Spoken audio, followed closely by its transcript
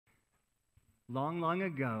Long, long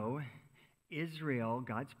ago, Israel,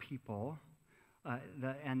 God's people,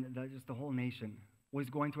 just the whole nation, was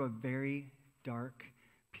going through a very dark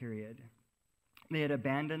period. They had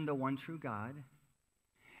abandoned the one true God,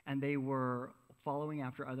 and they were following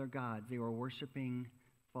after other gods. They were worshiping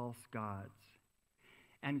false gods.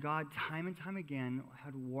 And God, time and time again,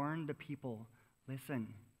 had warned the people,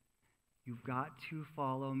 listen, you've got to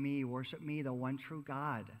follow me, worship me, the one true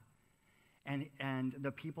God. And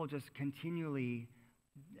the people just continually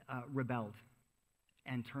rebelled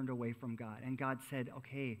and turned away from God. And God said,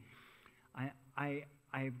 okay,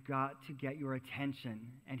 I've got to get your attention.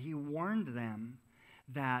 And he warned them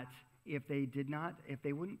that if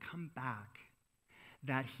they wouldn't come back,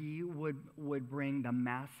 that he would bring the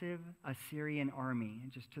massive Assyrian army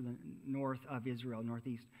just to the north of Israel,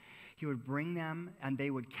 northeast. He would bring them, and they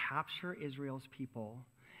would capture Israel's people,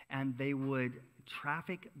 and they would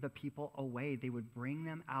traffic the people away. They would bring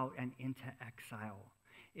them out and into exile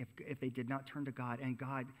if they did not turn to God. And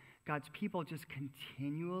God's people just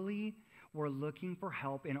continually were looking for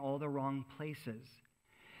help in all the wrong places.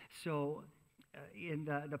 So in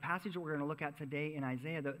the passage that we're going to look at today in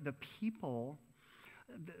Isaiah, the people,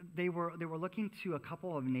 they were looking to a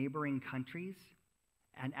couple of neighboring countries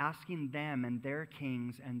and asking them and their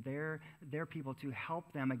kings and their people to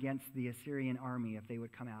help them against the Assyrian army if they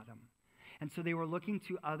would come at them. And so they were looking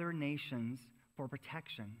to other nations for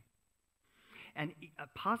protection. And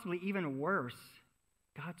possibly even worse,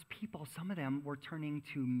 God's people, some of them were turning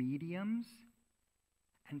to mediums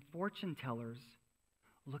and fortune tellers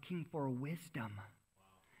looking for wisdom. Wow.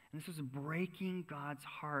 And this was breaking God's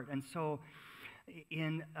heart. And so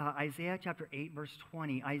in Isaiah chapter 8, verse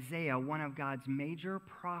 20, Isaiah, one of God's major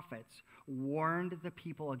prophets, warned the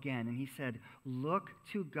people again. And he said, look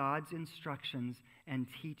to God's instructions and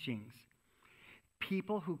teachings.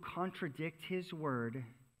 People who contradict his word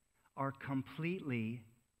are completely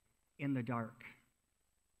in the dark.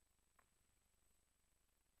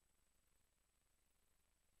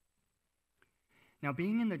 Now,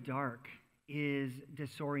 being in the dark is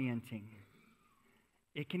disorienting.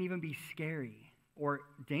 It can even be scary or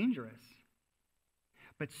dangerous.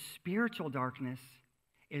 But spiritual darkness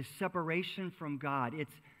is separation from God.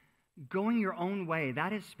 It's going your own way.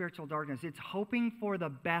 That is spiritual darkness. It's hoping for the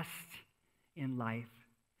best in life,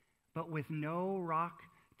 but with no rock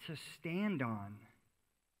to stand on.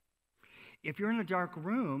 If you're in a dark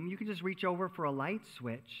room, you can just reach over for a light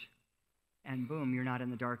switch, and boom, you're not in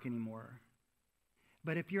the dark anymore.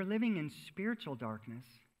 But if you're living in spiritual darkness,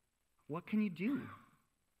 what can you do?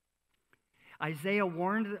 Isaiah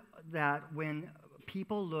warned that when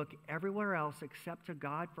people look everywhere else except to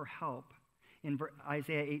God for help, in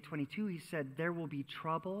Isaiah 8:22, he said, there will be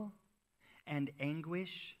trouble and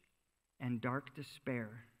anguish and dark despair.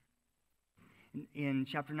 In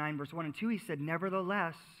chapter 9, verse 1 and 2, he said,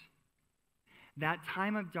 nevertheless, that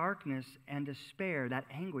time of darkness and despair, that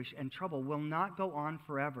anguish and trouble will not go on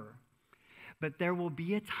forever. But there will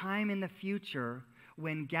be a time in the future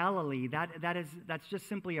when Galilee, that's just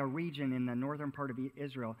simply a region in the northern part of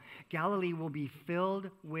Israel, Galilee will be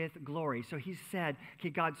filled with glory. So he said,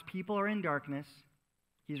 okay, God's people are in darkness.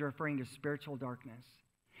 He's referring to spiritual darkness.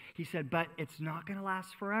 He said, but it's not going to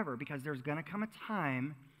last forever, because there's going to come a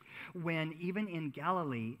time when even in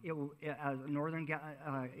Galilee, northern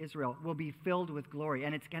Israel, will be filled with glory.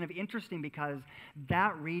 And it's kind of interesting because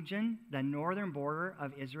that region, the northern border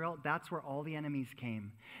of Israel, that's where all the enemies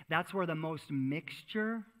came. That's where the most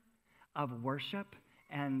mixture of worship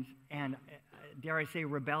and dare I say,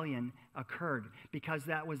 rebellion occurred, because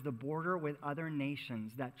that was the border with other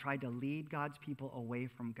nations that tried to lead God's people away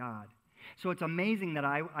from God. So it's amazing that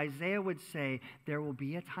Isaiah would say there will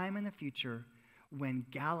be a time in the future when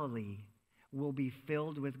Galilee will be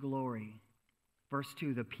filled with glory. Verse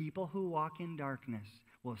 2, the people who walk in darkness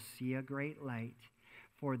will see a great light.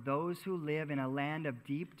 For those who live in a land of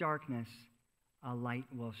deep darkness, a light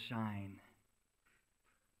will shine.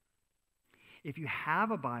 If you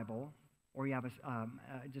have a Bible, or you have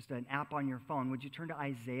just an app on your phone, would you turn to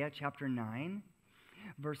Isaiah chapter 9,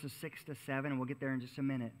 verses 6 to 7, and we'll get there in just a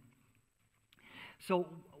minute. So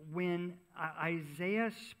when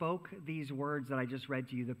Isaiah spoke these words that I just read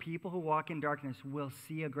to you, the people who walk in darkness will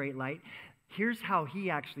see a great light, here's how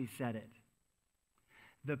he actually said it.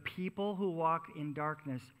 The people who walk in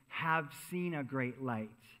darkness have seen a great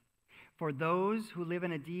light. For those who live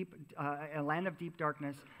in a land of deep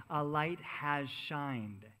darkness, a light has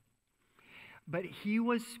shined. But he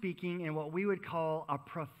was speaking in what we would call a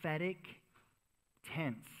prophetic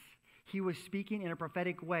tense. he was speaking in a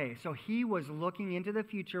prophetic way. So he was looking into the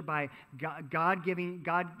future by God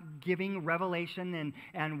giving revelation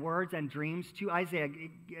and words and dreams to Isaiah.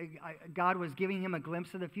 God was giving him a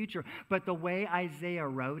glimpse of the future. But the way Isaiah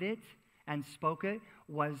wrote it and spoke it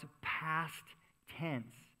was past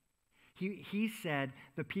tense. He said,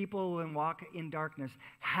 the people who walk in darkness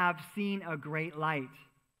have seen a great light.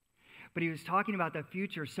 But he was talking about the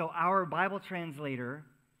future. So our Bible translator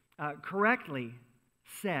correctly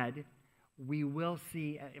said, we will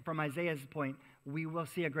see, from Isaiah's point, we will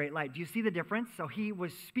see a great light. Do you see the difference? So he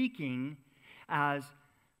was speaking as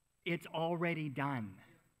it's already done.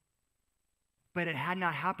 But it had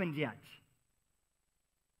not happened yet.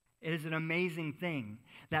 It is an amazing thing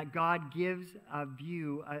that God gives a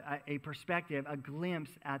view, a perspective, a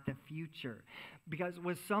glimpse at the future. Because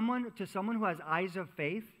to someone who has eyes of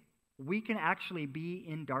faith, we can actually be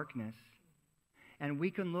in darkness. And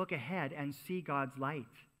we can look ahead and see God's light.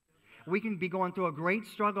 We can be going through a great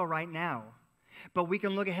struggle right now, but we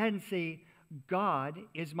can look ahead and say, God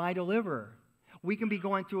is my deliverer. We can be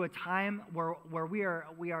going through a time where we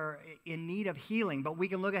are in need of healing, but we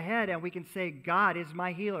can look ahead and we can say, God is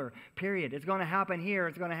my healer, period. It's going to happen here.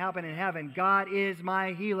 It's going to happen in heaven. God is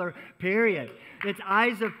my healer, period. It's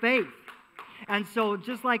eyes of faith. And so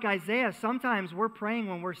just like Isaiah, sometimes we're praying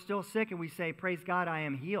when we're still sick and we say, praise God, I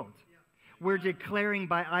am healed. We're declaring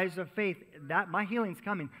by eyes of faith that my healing's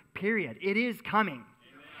coming, period. It is coming.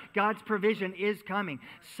 Amen. God's provision is coming.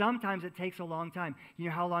 Sometimes it takes a long time. You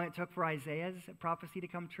know how long it took for Isaiah's prophecy to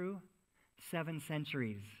come true? 7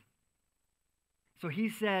 centuries. So he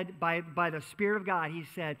said, by the Spirit of God, he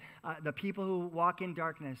said, the people who walk in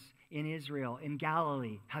darkness in Israel, in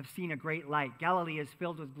Galilee, have seen a great light. Galilee is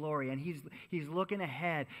filled with glory, and he's looking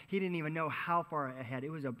ahead. He didn't even know how far ahead. It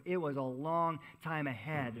was a long time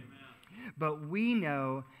ahead. Amen. But we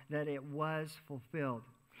know that it was fulfilled.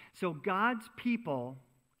 So God's people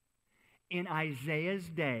in Isaiah's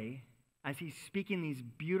day, as he's speaking these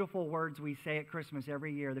beautiful words we say at Christmas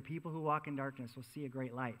every year, the people who walk in darkness will see a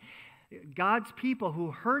great light. God's people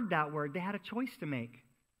who heard that word, they had a choice to make.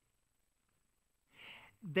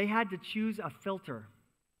 They had to choose a filter.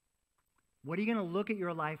 What are you going to look at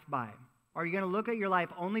your life by? Are you going to look at your life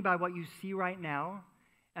only by what you see right now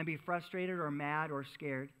and be frustrated or mad or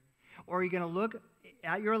scared? Or are you going to look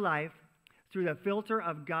at your life through the filter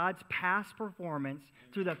of God's past performance,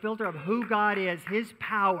 through the filter of who God is, His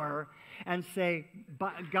power, and say,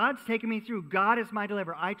 God's taken me through. God is my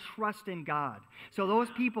deliverer. I trust in God. So those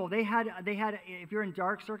people, they had. If you're in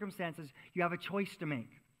dark circumstances, you have a choice to make.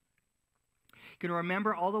 You can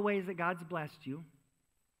remember all the ways that God's blessed you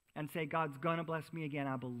and say, God's going to bless me again.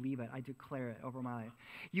 I believe it. I declare it over my life.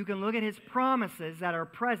 You can look at His promises that are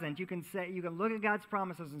present. You can look at God's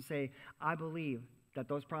promises and say, I believe that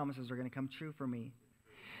those promises are going to come true for me.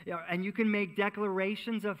 And you can make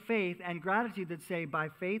declarations of faith and gratitude that say, by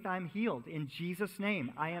faith I'm healed. In Jesus'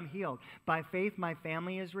 name, I am healed. By faith, my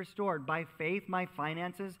family is restored. By faith, my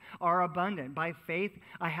finances are abundant. By faith,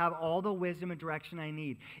 I have all the wisdom and direction I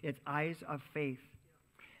need. It's eyes of faith.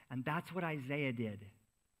 And that's what Isaiah did.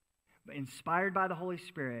 Inspired by the Holy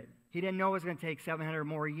Spirit, he didn't know it was going to take 700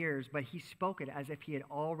 more years, but he spoke it as if he had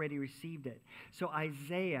already received it. So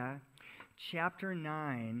Isaiah chapter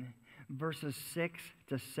 9, verses 6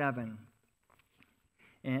 to 7.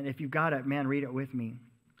 And if you've got it, man, read it with me.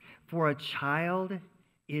 For a child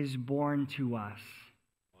is born to us.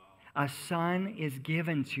 Wow. A son is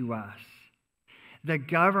given to us. The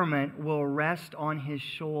government will rest on his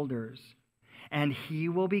shoulders, and he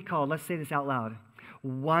will be called, let's say this out loud,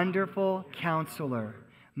 Wonderful Counselor,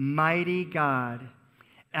 Mighty God,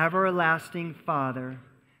 Everlasting Father,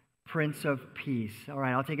 Prince of Peace. All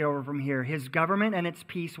right, I'll take it over from here. His government and its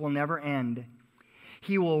peace will never end.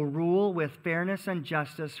 He will rule with fairness and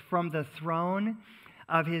justice from the throne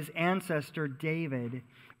of his ancestor David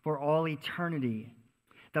for all eternity.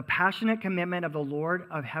 The passionate commitment of the Lord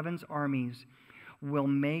of heaven's armies will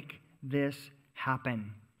make this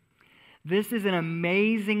happen. This is an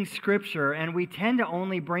amazing scripture, and we tend to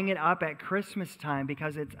only bring it up at Christmas time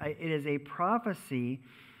because it is a prophecy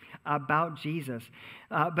about Jesus.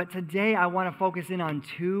 But today I want to focus in on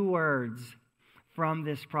 2 words from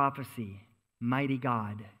this prophecy. Mighty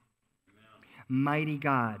God. Amen. Mighty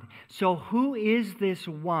God. So who is this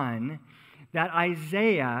one that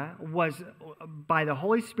Isaiah was, by the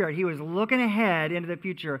Holy Spirit, he was looking ahead into the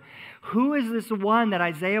future. Who is this one that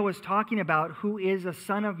Isaiah was talking about who is a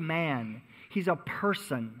son of man? He's a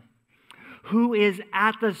person who is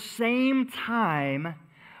at the same time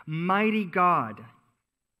mighty God.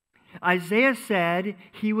 Isaiah said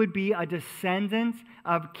he would be a descendant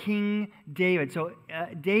of King David. So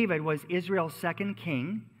David was Israel's second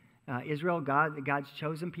king. Israel, God's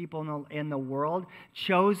chosen people in the world,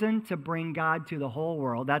 chosen to bring God to the whole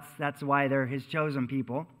world. That's why they're his chosen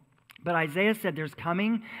people. But Isaiah said there's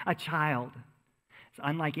coming a child. It's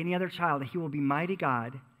unlike any other child. He will be mighty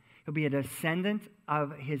God. He'll be a descendant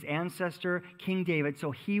of his ancestor, King David.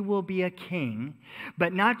 So he will be a king,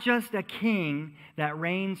 but not just a king that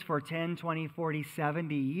reigns for 10, 20, 40,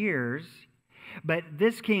 70 years. But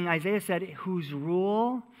this king, Isaiah said, whose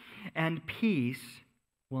rule and peace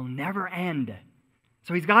will never end.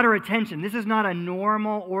 So he's got our attention. This is not a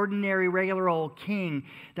normal, ordinary, regular old king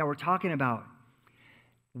that we're talking about.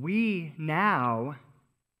 We know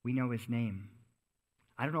his name.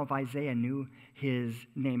 I don't know if Isaiah knew his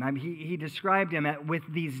name. I mean, he described him with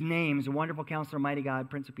these names: Wonderful Counselor, Mighty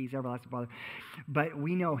God, Prince of Peace, Everlasting Father. But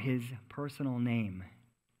we know his personal name,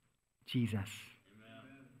 Jesus.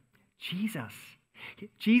 Amen. Jesus.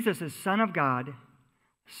 Jesus is Son of God,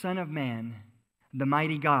 Son of Man, the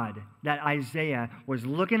mighty God that Isaiah was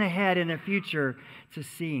looking ahead in the future to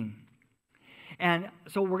seeing. And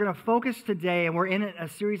so we're going to focus today, and we're in a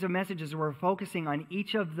series of messages where we're focusing on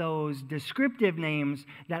each of those descriptive names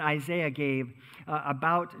that Isaiah gave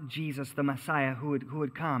about Jesus, the Messiah who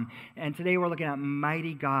would come. And today we're looking at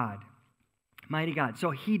mighty God. Mighty God. So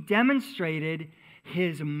he demonstrated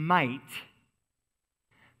his might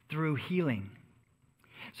through healing.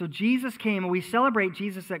 So Jesus came, and we celebrate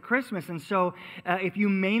Jesus at Christmas. And so if you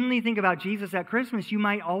mainly think about Jesus at Christmas, you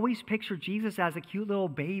might always picture Jesus as a cute little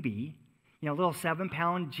baby, little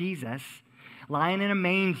 7-pound Jesus lying in a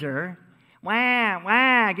manger. Wah,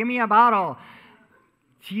 wah, give me a bottle.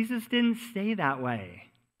 Jesus didn't stay that way,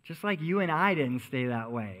 just like you and I didn't stay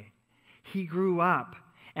that way. He grew up,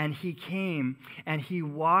 and he came, and he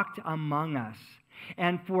walked among us.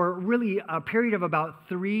 And for really a period of about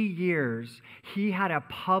 3 years, he had a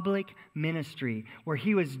public ministry where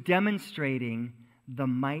he was demonstrating the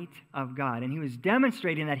might of God. And he was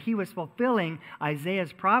demonstrating that he was fulfilling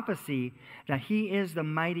Isaiah's prophecy that he is the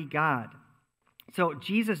mighty God. So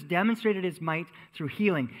Jesus demonstrated his might through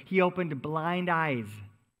healing. He opened blind eyes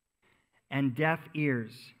and deaf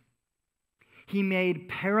ears. He made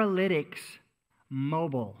paralytics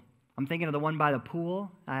mobile. I'm thinking of the one by the pool,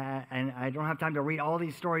 and I don't have time to read all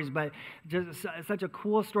these stories, but just such a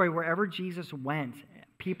cool story. Wherever Jesus went,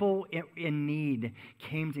 people in need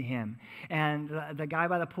came to him. And the guy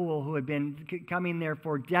by the pool who had been coming there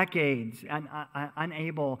for decades and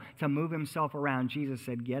unable to move himself around, Jesus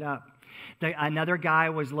said, "Get up." Another guy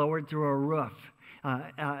was lowered through a roof,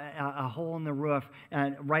 a hole in the roof,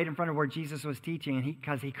 right in front of where Jesus was teaching,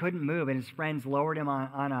 because he couldn't move, and his friends lowered him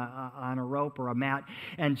on a rope or a mat,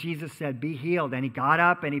 and Jesus said, "Be healed." And he got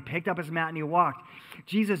up, and he picked up his mat, and he walked.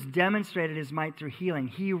 Jesus demonstrated his might through healing.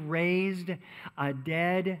 He raised a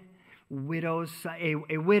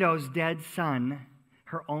widow's dead son,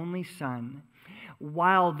 her only son,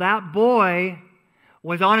 while that boy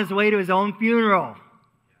was on his way to his own funeral.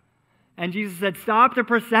 And Jesus said, "Stop the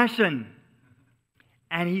procession."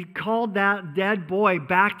 And he called that dead boy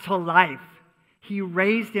back to life. He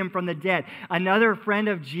raised him from the dead. Another friend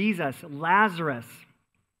of Jesus, Lazarus,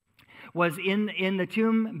 was in the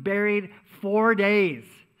tomb buried 4 days.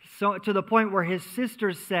 So to the point where his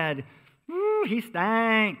sisters said, "Ooh, he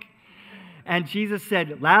stank." And Jesus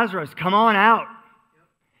said, "Lazarus, come on out."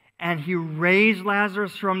 And he raised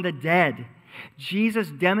Lazarus from the dead.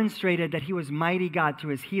 Jesus demonstrated that he was mighty God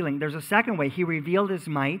through his healing. There's a second way. He revealed his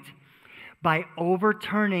might by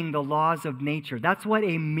overturning the laws of nature. That's what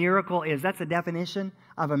a miracle is. That's the definition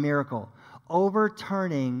of a miracle.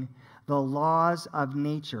 Overturning the laws of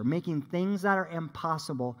nature, making things that are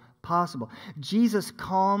impossible possible. Jesus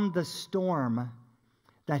calmed the storm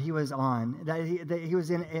that he was on, that he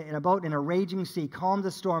was in a boat in a raging sea, calmed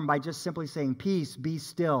the storm by just simply saying, "Peace, be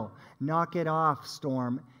still. Knock it off,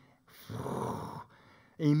 storm."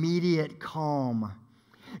 Immediate calm.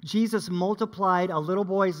 Jesus multiplied a little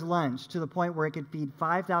boy's lunch to the point where it could feed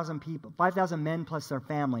 5,000 people, 5,000 men plus their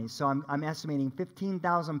families. So I'm estimating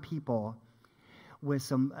 15,000 people with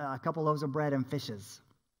a couple loaves of bread and fishes.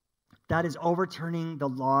 That is overturning the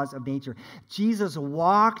laws of nature. Jesus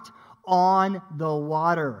walked on the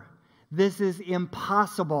water. This is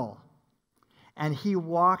impossible. And he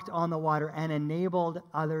walked on the water and enabled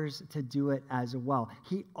others to do it as well.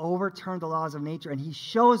 He overturned the laws of nature, and he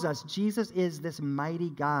shows us Jesus is this mighty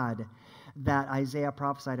God that Isaiah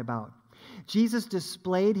prophesied about. Jesus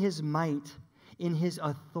displayed his might in his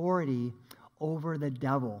authority over the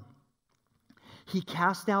devil. He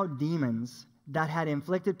cast out demons that had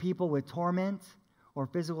inflicted people with torment or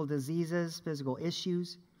physical diseases, physical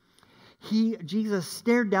issues. Jesus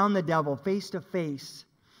stared down the devil face to face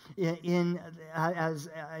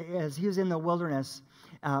as he was in the wilderness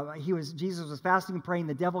Jesus was fasting and praying.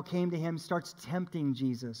 The devil came to him, starts tempting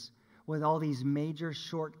Jesus with all these major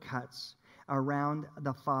shortcuts around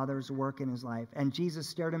the Father's work in his life. And Jesus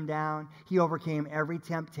stared him down. He overcame every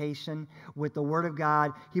temptation with the Word of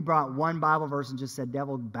God. He brought one Bible verse and just said,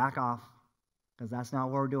 devil, back off, because that's not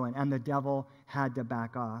what we're doing. And the devil had to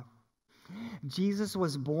back off. Jesus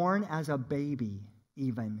was born as a baby,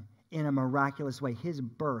 even in a miraculous way. His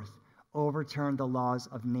birth overturned the laws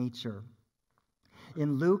of nature.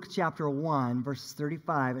 In Luke chapter 1, verse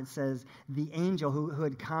 35, it says, the angel who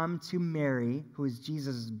had come to Mary, who is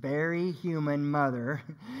Jesus' very human mother,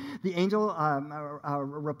 the angel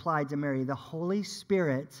replied to Mary, the Holy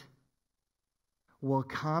Spirit will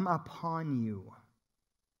come upon you,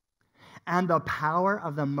 and the power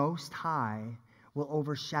of the Most High will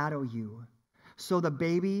overshadow you. So the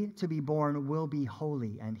baby to be born will be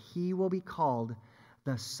holy, and he will be called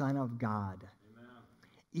the Son of God.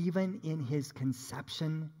 Even in his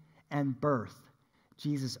conception and birth,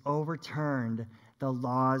 Jesus overturned the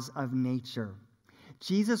laws of nature.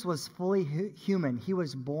 Jesus was fully human. He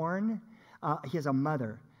was born, he has a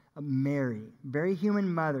mother, Mary, very human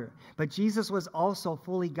mother. But Jesus was also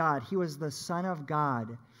fully God. He was the Son of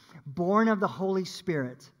God, born of the Holy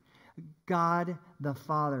Spirit. God the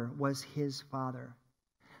Father was his Father.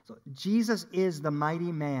 So Jesus is the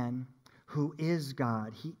mighty man who is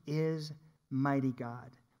God. He is mighty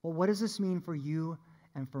God. Well, what does this mean for you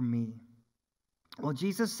and for me? Well,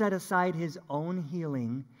 Jesus set aside his own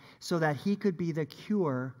healing so that he could be the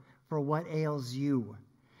cure for what ails you.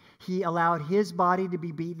 He allowed his body to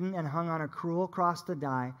be beaten and hung on a cruel cross to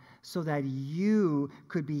die so that you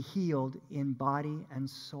could be healed in body and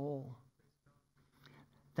soul.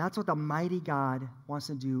 That's what the mighty God wants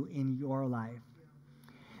to do in your life.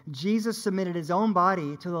 Jesus submitted his own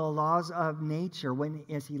body to the laws of nature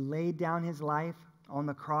as he laid down his life on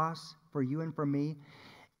the cross for you and for me.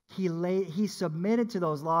 He submitted to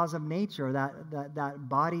those laws of nature that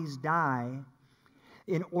bodies die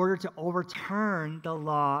in order to overturn the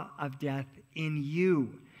law of death in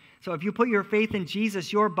you. So if you put your faith in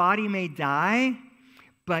Jesus, your body may die,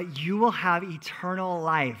 but you will have eternal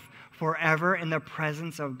life forever in the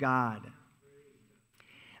presence of God.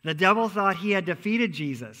 The devil thought he had defeated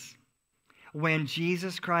Jesus. When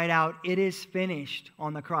Jesus cried out, "It is finished,"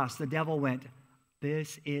 on the cross, the devil went,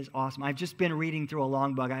 "This is awesome." I've just been reading through a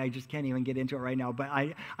long book. I just can't even get into it right now. But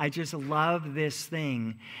I just love this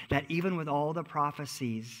thing that even with all the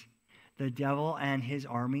prophecies, the devil and his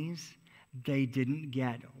armies, they didn't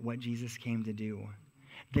get what Jesus came to do.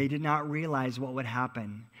 They did not realize what would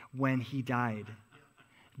happen when he died.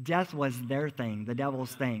 Death was their thing, the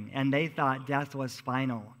devil's thing, and they thought death was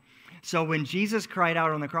final. So when Jesus cried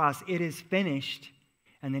out on the cross, "It is finished,"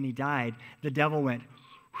 and then he died, the devil went,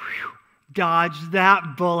 "Whew, dodge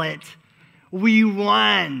that bullet. We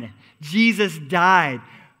won. Jesus died."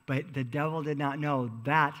 But the devil did not know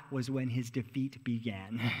that was when his defeat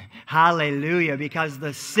began. Hallelujah, because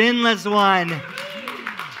the sinless one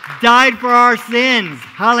died for our sins.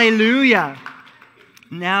 Hallelujah.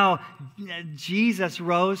 Now, Jesus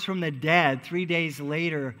rose from the dead 3 days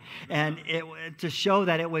later, and to show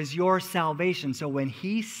that it was your salvation. So when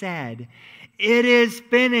he said, "It is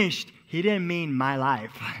finished," he didn't mean my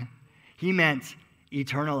life. He meant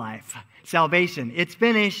eternal life, salvation. It's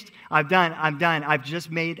finished. I'm done.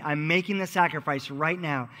 I'm making the sacrifice right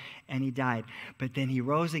now. And he died. But then he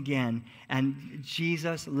rose again, and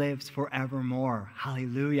Jesus lives forevermore.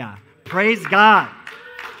 Hallelujah. Praise God.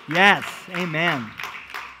 Yes. Amen.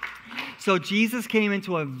 So Jesus came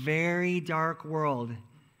into a very dark world.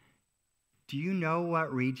 Do you know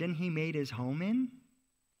what region he made his home in?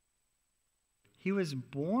 He was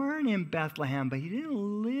born in Bethlehem, but he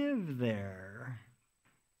didn't live there.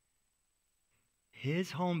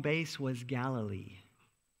 His home base was Galilee.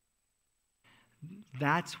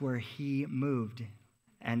 That's where he moved,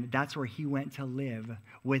 and that's where he went to live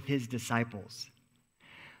with his disciples.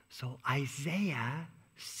 So Isaiah,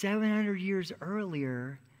 700 years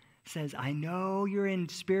earlier, says, "I know you're in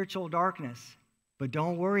spiritual darkness, but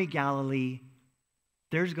don't worry, Galilee.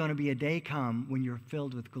 There's going to be a day come when you're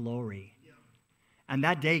filled with glory." And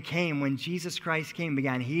that day came when Jesus Christ came,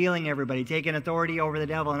 began healing everybody, taking authority over the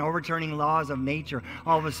devil and overturning laws of nature.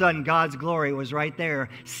 All of a sudden, God's glory was right there,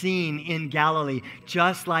 seen in Galilee,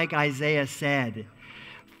 just like Isaiah said.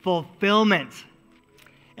 Fulfillment.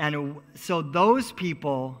 And so those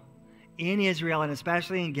people in Israel, and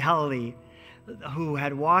especially in Galilee, who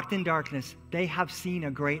had walked in darkness, they have seen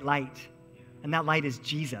a great light. And that light is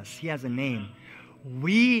Jesus. He has a name.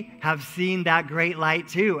 We have seen that great light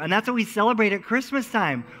too. And that's what we celebrate at Christmas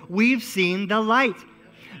time. We've seen the light.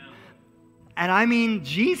 And I mean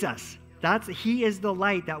Jesus. He is the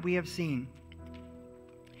light that we have seen.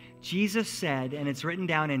 Jesus said, and it's written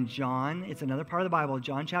down in John, it's another part of the Bible,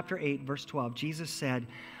 John chapter 8, verse 12. Jesus said,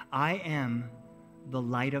 I am the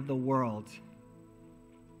light of the world.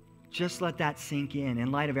 Just let that sink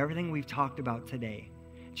in light of everything we've talked about today.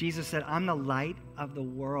 Jesus said, I'm the light of the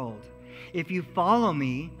world. If you follow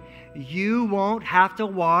me, you won't have to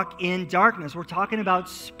walk in darkness. We're talking about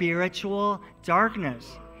spiritual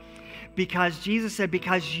darkness. Because Jesus said,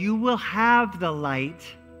 because you will have the light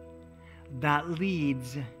that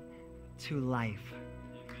leads to life.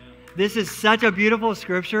 This is such a beautiful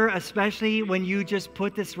scripture, especially when you just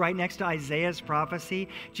put this right next to Isaiah's prophecy.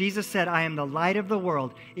 Jesus said, I am the light of the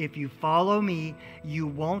world. If you follow me, you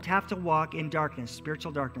won't have to walk in darkness,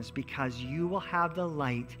 spiritual darkness, because you will have the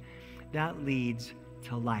light that leads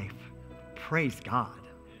to life. Praise God.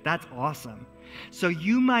 That's awesome. So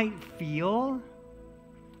you might feel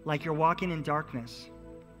like you're walking in darkness,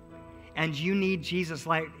 and you need Jesus'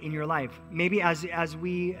 light in your life. Maybe as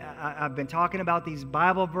we have been talking about these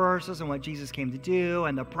Bible verses and what Jesus came to do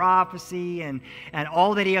and the prophecy and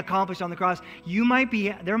all that he accomplished on the cross, there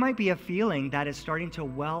might be a feeling that is starting to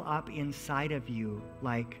well up inside of you,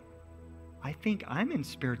 like, I think I'm in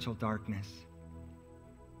spiritual darkness.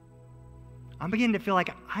 I'm beginning to feel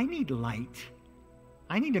like I need light.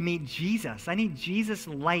 I need to meet Jesus. I need Jesus'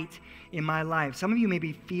 light in my life. Some of you may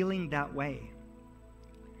be feeling that way.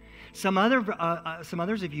 Some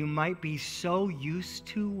others of you might be so used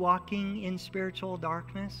to walking in spiritual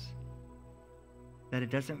darkness that it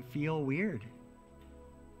doesn't feel weird.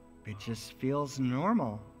 It just feels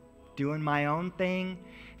normal. Doing my own thing,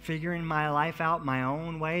 figuring my life out my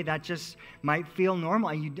own way, that just might feel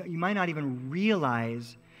normal. You might not even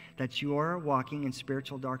realize that you're walking in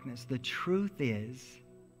spiritual darkness. The truth is,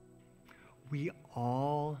 we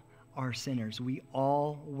all are sinners. We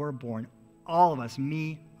all were born. All of us,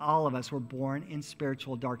 me, all of us were born in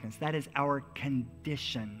spiritual darkness. That is our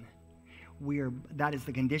condition. That is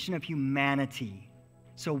the condition of humanity.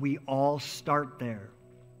 So we all start there.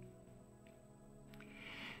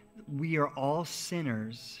 We are all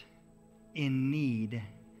sinners in need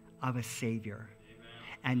of a Savior. Amen.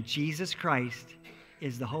 And Jesus Christ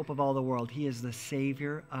is the hope of all the world. He is the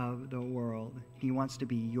Savior of the world. He wants to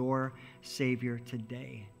be your Savior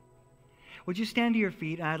today. Would you stand to your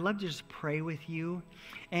feet? I'd love to just pray with you.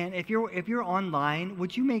 And if you're online,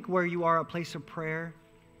 would you make where you are a place of prayer?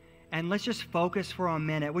 And let's just focus for a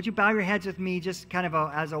minute. Would you bow your heads with me just kind of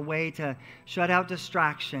as a way to shut out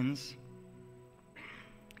distractions?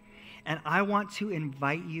 And I want to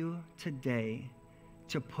invite you today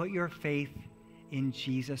to put your faith in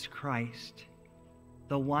Jesus Christ,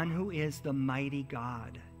 the one who is the mighty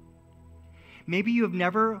God. Maybe you have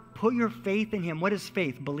never put your faith in him. What is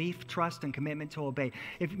faith? Belief, trust, and commitment to obey.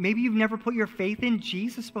 Maybe you've never put your faith in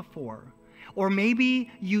Jesus before. Or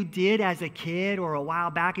maybe you did as a kid or a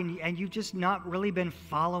while back and you've just not really been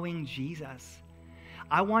following Jesus.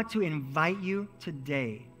 I want to invite you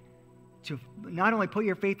today to not only put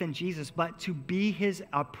your faith in Jesus, but to be his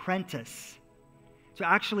apprentice. To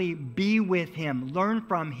actually be with him, learn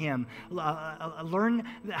from him, learn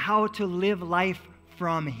how to live life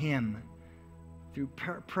from him. Through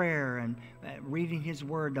prayer and reading his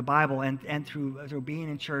word, the Bible, and through being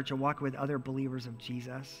in church and walking with other believers of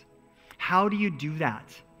Jesus. How do you do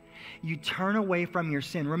that? You turn away from your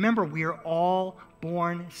sin. Remember, we are all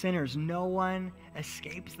born sinners. No one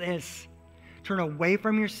escapes this. Turn away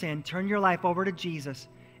from your sin, turn your life over to Jesus,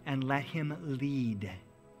 and let him lead.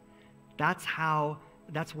 That's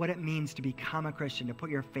what it means to become a Christian, to put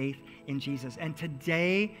your faith in Jesus. And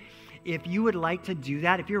today, if you would like to do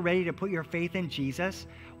that, if you're ready to put your faith in Jesus,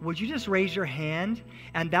 would you just raise your hand?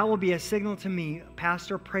 And that will be a signal to me,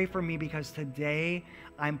 Pastor, pray for me because today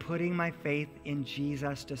I'm putting my faith in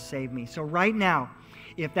Jesus to save me. So right now,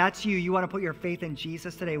 if that's you want to put your faith in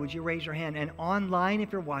Jesus today, would you raise your hand? And online,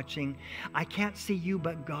 if you're watching, I can't see you,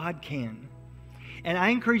 but God can. And I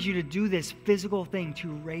encourage you to do this physical thing,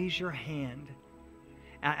 to raise your hand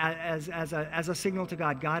as a signal to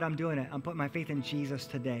God. God, I'm doing it. I'm putting my faith in Jesus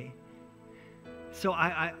today. So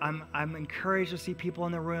I'm encouraged to see people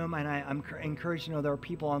in the room, and I'm encouraged to know there are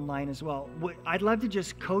people online as well. I'd love to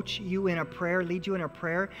just coach you in a prayer, lead you in a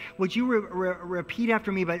prayer. Would you repeat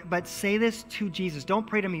after me, but say this to Jesus. Don't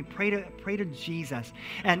pray to me. Pray to Jesus.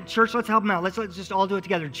 And church, let's help them out. Let's just all do it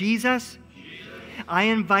together. Jesus, I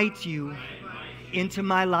invite you into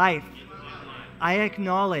my life. I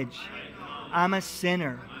acknowledge I'm a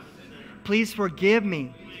sinner. Please forgive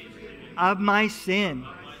me of my sin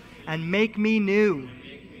and make me new.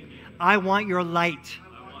 I want your light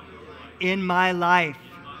in my life.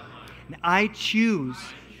 And I choose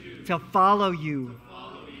to follow you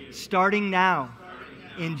starting now.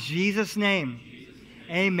 In Jesus' name,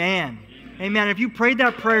 amen. Amen. If you prayed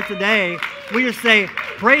that prayer today, we just say,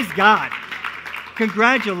 praise God.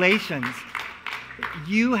 Congratulations.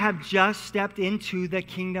 You have just stepped into the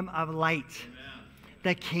kingdom of light,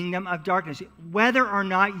 the kingdom of darkness. Whether or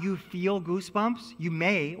not you feel goosebumps, you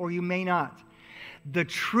may or you may not. The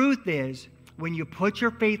truth is, when you put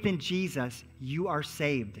your faith in Jesus, you are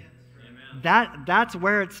saved. That's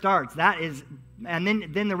where it starts. That is, and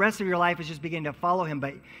then the rest of your life is just beginning to follow him.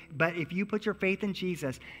 But if you put your faith in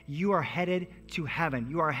Jesus, you are headed to heaven.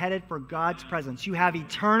 You are headed for God's presence. You have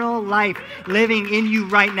eternal life living in you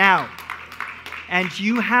right now. And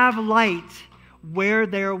you have light where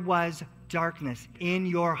there was darkness in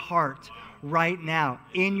your heart right now,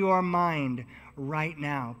 in your mind right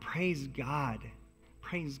now. Praise God.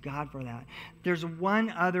 Praise God for that. There's one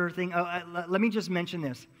other thing. Let me just mention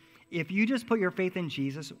this. If you just put your faith in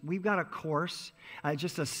Jesus, we've got a course,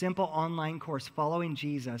 just a simple online course, Following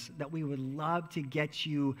Jesus, that we would love to get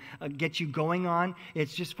you going on.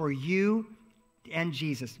 It's just for you and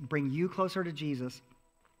Jesus, bring you closer to Jesus.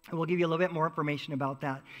 And we'll give you a little bit more information about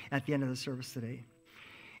that at the end of the service today.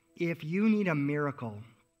 If you need a miracle,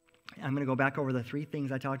 I'm going to go back over the 3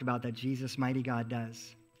 things I talked about that Jesus, mighty God,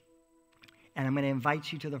 does. And I'm going to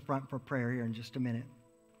invite you to the front for prayer here in just a minute.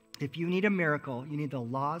 If you need a miracle, you need the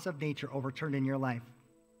laws of nature overturned in your life.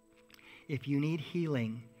 If you need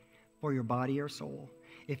healing for your body or soul,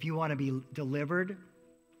 if you want to be delivered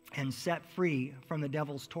and set free from the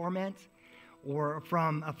devil's torment or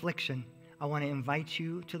from affliction, I want to invite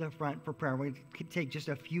you to the front for prayer. We could take just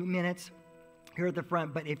a few minutes here at the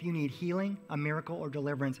front, but if you need healing, a miracle, or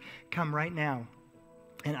deliverance, come right now.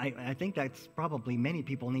 And I think that's probably many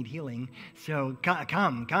people need healing. So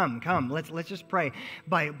come. Let's just pray.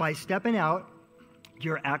 By stepping out,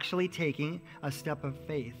 you're actually taking a step of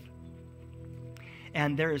faith.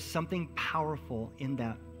 And there is something powerful in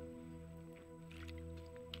that.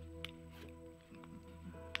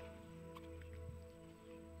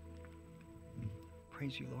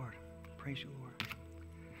 Praise you, Lord. Praise you, Lord.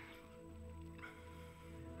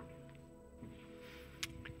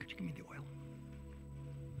 Could you give me the oil?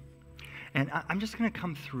 And I'm just going to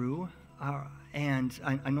come through and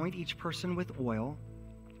anoint each person with oil.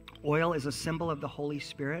 Oil is a symbol of the Holy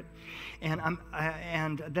Spirit. And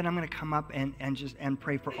then I'm going to come up and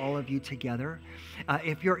pray for all of you together.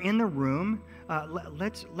 If you're in the room,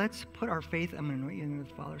 let's put our faith. I'm going to anoint you in the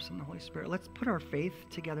Father, Son, and the Holy Spirit. Let's put our faith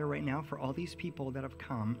together right now for all these people that have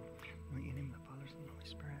come. Anoint you in the name of the Father, Son, and the Holy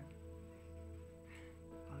Spirit.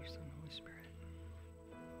 Father, Son, and Holy Spirit.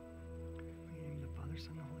 Anoint you in the name of the Father,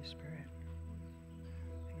 Son, and Holy Spirit.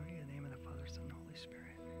 Anoint you in the name of the Father, Son, and Holy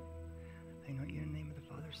Spirit. Anoint you in the name of the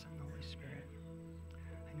Father, Son, and Holy Spirit.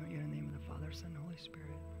 Anoint you in the name of the Father, Son, and Holy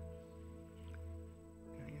Spirit.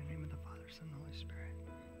 Anoint you in the name of the Father, Son, and Holy Spirit.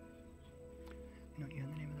 Anoint you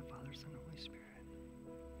in the name of the Father, Son, and Holy Spirit.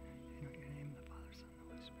 Anoint you in the name of the Father, Son, and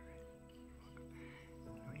Holy Spirit.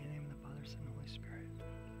 Anoint you in the name of the Father, Son, and Holy Spirit.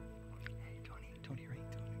 Hey, Tony, right?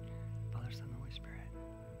 Father, Son, and Holy Spirit.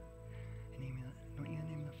 Anoint you in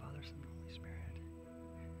the name of the Father, Son, and Holy Spirit.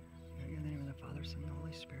 Anoint you in the name of the Father, Son, and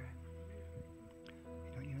Holy Spirit.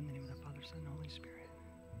 Anoint you in the name of the Father, Son, and Holy Spirit.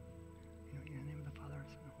 Anoint you in the name of the Father,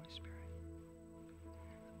 Son, and Holy Spirit.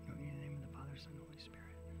 Anoint you in the name of the Father, Son, and Holy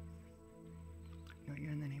Spirit. Anoint you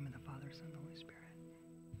in the name of the Father, Son, and Holy Spirit.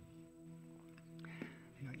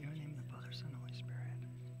 Anoint you in the name of the Father, Son, and Holy Spirit.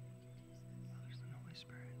 Father, Son, and Holy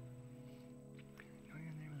Spirit. Anoint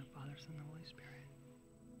you in the name of the Father, Son, and Holy Spirit.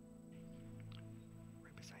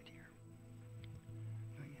 Right beside here.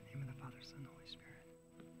 Anoint you in the name of the Father, Son, and Holy Spirit.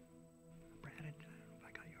 Brad, I don't know if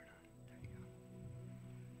I got you or not. There you go.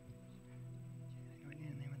 I anoint you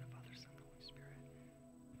in the name of the Father, Son, and Holy Spirit.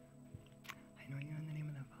 I anoint you in the name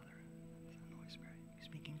of the Father, Son, and Holy Spirit. You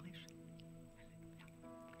speak English?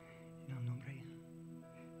 En el nombre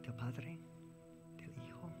del Padre, del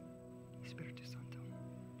Hijo, y Espíritu Santo.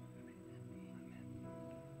 Amen.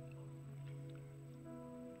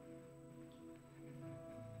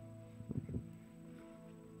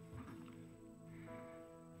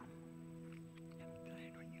 Did I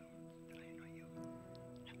anoint you?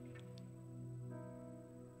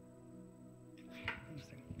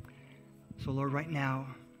 Interesting. So, Lord, right now,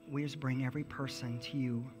 we just bring every person to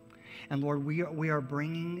you. And, Lord, we are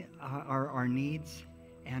bringing our needs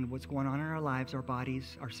and what's going on in our lives, our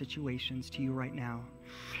bodies, our situations to you right now,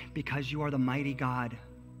 because you are the mighty God.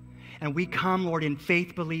 And we come, Lord, in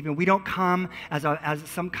faith believing. We don't come as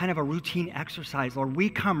some kind of a routine exercise, Lord. We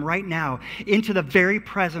come right now into the very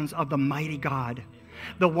presence of the mighty God,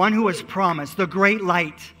 the one who has promised, the great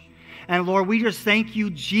light. And Lord, we just thank you,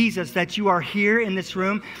 Jesus, that you are here in this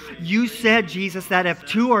room. You said, Jesus, that if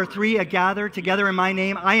 2 or 3 are gathered together in my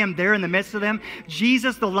name, I am there in the midst of them.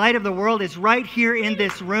 Jesus, the light of the world, is right here in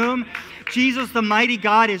this room. Jesus, the mighty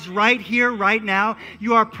God, is right here, right now.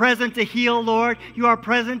 You are present to heal, Lord. You are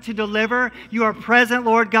present to deliver. You are present,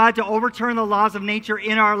 Lord God, to overturn the laws of nature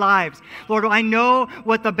in our lives. Lord, I know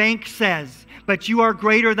what the bank says, but you are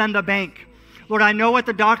greater than the bank. Lord, I know what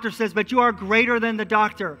the doctor says, but you are greater than the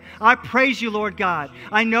doctor. I praise you, Lord God.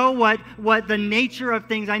 I know what the nature of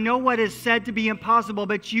things, I know what is said to be impossible,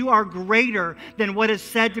 but you are greater than what is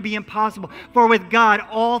said to be impossible. For with God,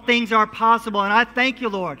 all things are possible, and I thank you,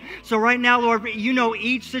 Lord. So right now, Lord, you know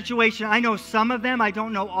each situation. I know some of them. I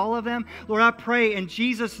don't know all of them. Lord, I pray in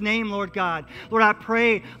Jesus' name, Lord God. Lord, I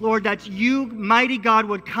pray, Lord, that you, mighty God,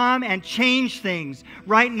 would come and change things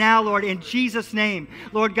right now, Lord, in Jesus' name.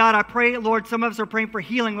 Lord God, I pray, Lord, some of us are praying for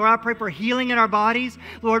healing. Lord, I pray for healing in our bodies.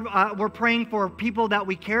 Lord, we're praying for people that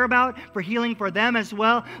we care about, for healing for them as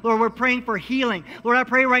well. Lord, we're praying for healing. Lord, I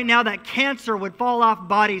pray right now that cancer would fall off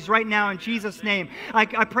bodies right now in Jesus' name. I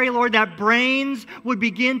pray, Lord, that brains would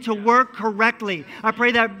begin to work correctly. I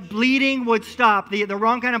pray that bleeding would stop. The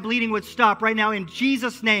wrong kind of bleeding would stop right now in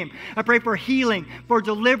Jesus' name. I pray for healing, for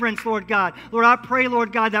deliverance, Lord God. Lord, I pray,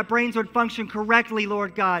 Lord God, that brains would function correctly,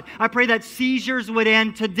 Lord God. I pray that seizures would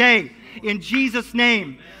end today in Jesus'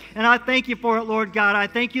 name. And I thank you for it, Lord God. I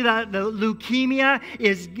thank you that the leukemia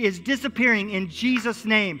is disappearing in Jesus'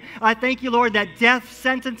 name. I thank you, Lord, that death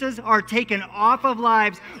sentences are taken off of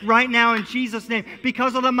lives right now in Jesus' name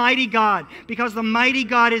because of the mighty God, because the mighty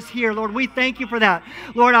God is here. Lord, we thank you for that.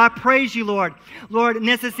 Lord, I praise you, Lord. Lord,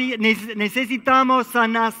 necesitamos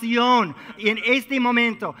sanación en este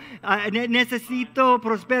momento. Necesito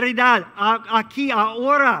prosperidad aquí,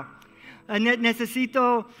 ahora.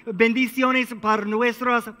 Necesito bendiciones para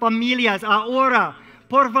nuestras familias ahora.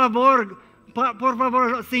 Por favor,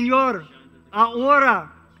 Señor, ahora,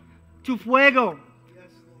 tu fuego,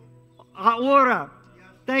 ahora.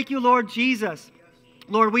 Thank you, Lord Jesus.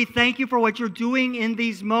 Lord, we thank you for what you're doing in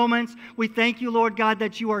these moments. We thank you, Lord God,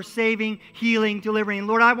 that you are saving, healing, delivering.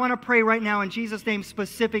 Lord, I want to pray right now in Jesus' name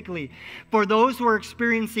specifically for those who are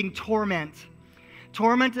experiencing torment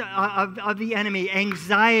of the enemy,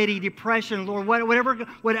 anxiety, depression, Lord, whatever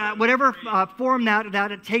form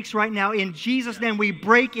that it takes right now, in Jesus' name, we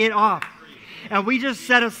break it off. And we just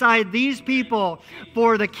set aside these people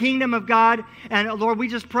for the kingdom of God. And Lord, we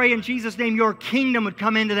just pray in Jesus' name your kingdom would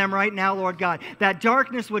come into them right now, Lord God. That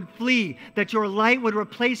darkness would flee, that your light would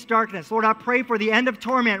replace darkness. Lord, I pray for the end of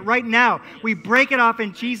torment right now. We break it off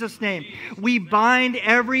in Jesus' name. We bind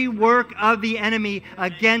every work of the enemy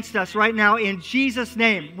against us right now in Jesus'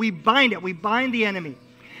 name. We bind it. We bind the enemy.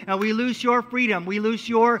 And we lose your freedom. We lose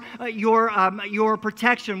your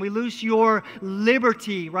protection. We lose your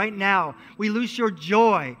liberty right now. We lose your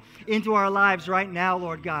joy into our lives right now,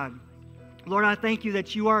 Lord God. Lord, I thank you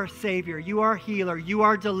that you are a Savior. You are a healer. You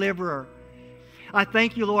are a deliverer. I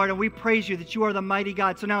thank you, Lord, and we praise you that you are the mighty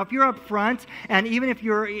God. So now if you're up front, and even if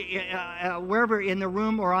you're wherever in the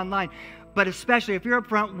room or online, but especially if you're up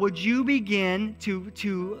front, would you begin to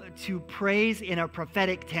praise in a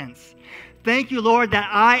prophetic tense? Thank you, Lord, that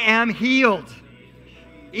I am healed.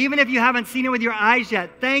 Even if you haven't seen it with your eyes yet.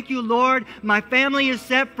 Thank you, Lord, my family is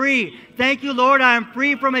set free. Thank you, Lord, I am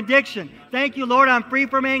free from addiction. Thank you, Lord, I'm free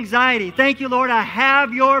from anxiety. Thank you, Lord, I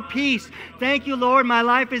have your peace. Thank you, Lord, my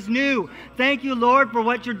life is new. Thank you, Lord, for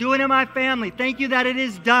what you're doing in my family. Thank you that it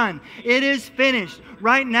is done. It is finished.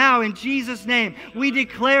 Right now, in Jesus' name, we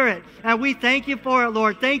declare it, and we thank you for it,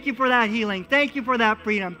 Lord. Thank you for that healing. Thank you for that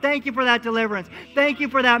freedom. Thank you for that deliverance. Thank you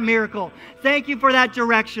for that miracle. Thank you for that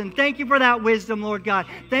direction. Thank you for that wisdom, Lord God.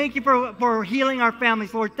 Thank you for healing our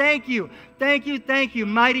families, Lord. Thank you. Thank you, thank you,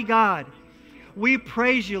 mighty God. We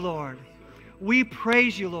praise you, Lord. We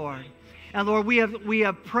praise you, Lord. And Lord, we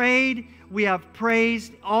have prayed, we have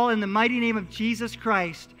praised, all in the mighty name of Jesus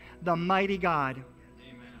Christ, the mighty God.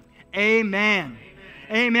 Amen. Amen.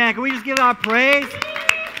 Amen. Can we just give God praise?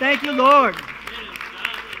 Thank you, Lord.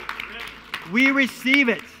 We receive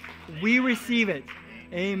it. We receive it.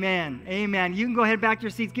 Amen. Amen. You can go ahead back to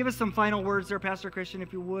your seats. Give us some final words there, Pastor Christian,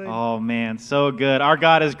 if you would. Oh, man, so good. Our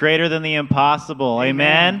God is greater than the impossible.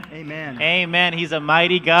 Amen. Amen. Amen. He's a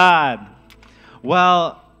mighty God.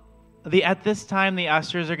 Well, at this time, the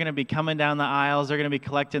ushers are going to be coming down the aisles. They're going to be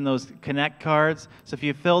collecting those Connect cards. So if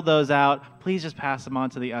you filled those out, please just pass them on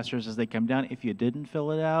to the ushers as they come down. If you didn't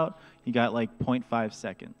fill it out, you got like 0.5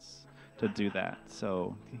 seconds to do that.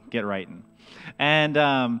 So get writing.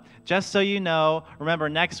 And just so you know, remember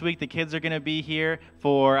next week the kids are going to be here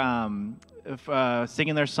for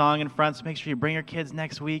singing their song in front. So make sure you bring your kids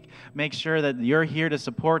next week. Make sure that you're here to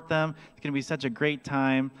support them. It's going to be such a great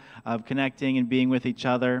time of connecting and being with each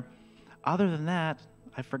other. Other than that,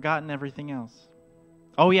 I've forgotten everything else.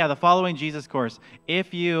 Oh yeah, the Following Jesus course.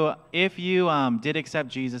 If you did accept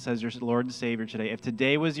Jesus as your Lord and Savior today, if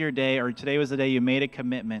today was your day or today was the day you made a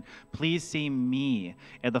commitment, please see me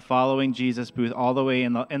at the Following Jesus booth all the way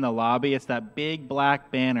in the lobby. It's that big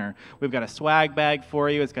black banner. We've got a swag bag for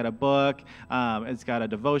you. It's got a book. It's got a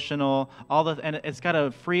devotional. And it's got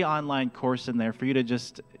a free online course in there for you to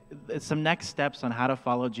just. It's some next steps on how to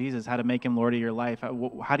follow Jesus, how to make him Lord of your life.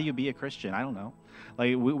 How do you be a Christian? I don't know.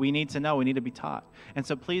 Like we need to know. We need to be taught. And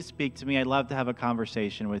so please speak to me. I'd love to have a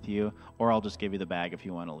conversation with you, or I'll just give you the bag if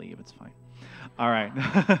you want to leave. It's fine. All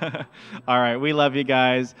right. All right. We love you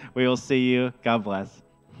guys. We will see you. God bless.